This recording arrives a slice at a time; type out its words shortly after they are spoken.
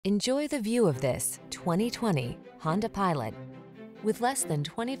Enjoy the view of this 2020 Honda Pilot. With less than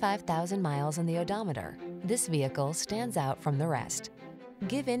 25,000 miles on the odometer, this vehicle stands out from the rest.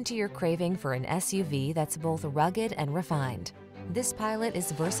 Give in to your craving for an SUV that's both rugged and refined. This Pilot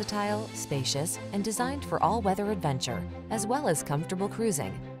is versatile, spacious, and designed for all-weather adventure, as well as comfortable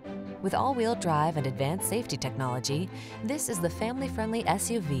cruising. With all-wheel drive and advanced safety technology, this is the family-friendly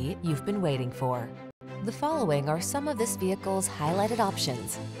SUV you've been waiting for. The following are some of this vehicle's highlighted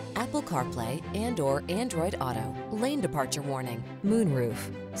options: Apple CarPlay and/or Android Auto, lane departure warning, moonroof,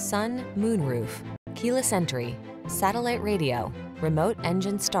 sun moonroof, keyless entry, satellite radio, remote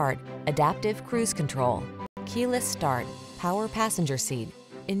engine start, adaptive cruise control, keyless start, power passenger seat.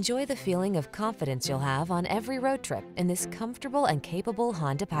 Enjoy the feeling of confidence you'll have on every road trip in this comfortable and capable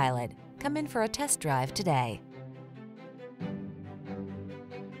Honda Pilot. Come in for a test drive today.